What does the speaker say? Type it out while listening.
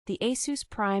The ASUS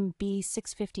Prime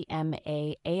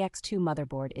B650M-A AX2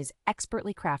 motherboard is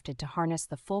expertly crafted to harness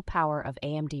the full power of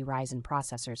AMD Ryzen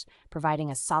processors,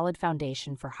 providing a solid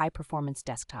foundation for high-performance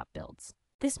desktop builds.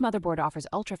 This motherboard offers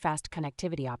ultra-fast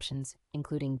connectivity options,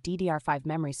 including DDR5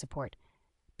 memory support,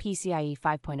 PCIe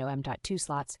 5.0 M.2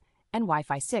 slots, and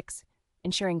Wi-Fi 6,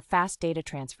 ensuring fast data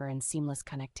transfer and seamless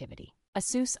connectivity.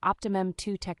 ASUS OptiMem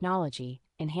II technology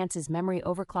enhances memory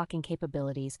overclocking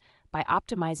capabilities by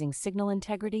optimizing signal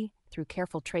integrity through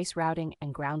careful trace routing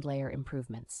and ground layer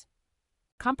improvements.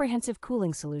 Comprehensive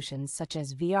cooling solutions such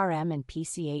as VRM and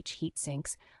PCH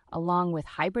heatsinks, along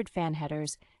with hybrid fan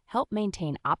headers, help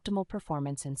maintain optimal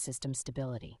performance and system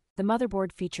stability. The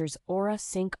motherboard features Aura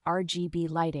Sync RGB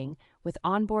lighting with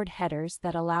onboard headers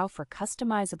that allow for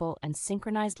customizable and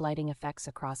synchronized lighting effects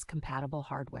across compatible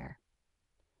hardware.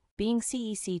 Being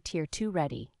CEC Tier 2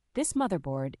 ready, this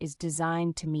motherboard is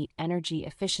designed to meet energy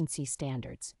efficiency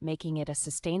standards, making it a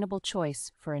sustainable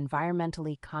choice for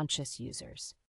environmentally conscious users.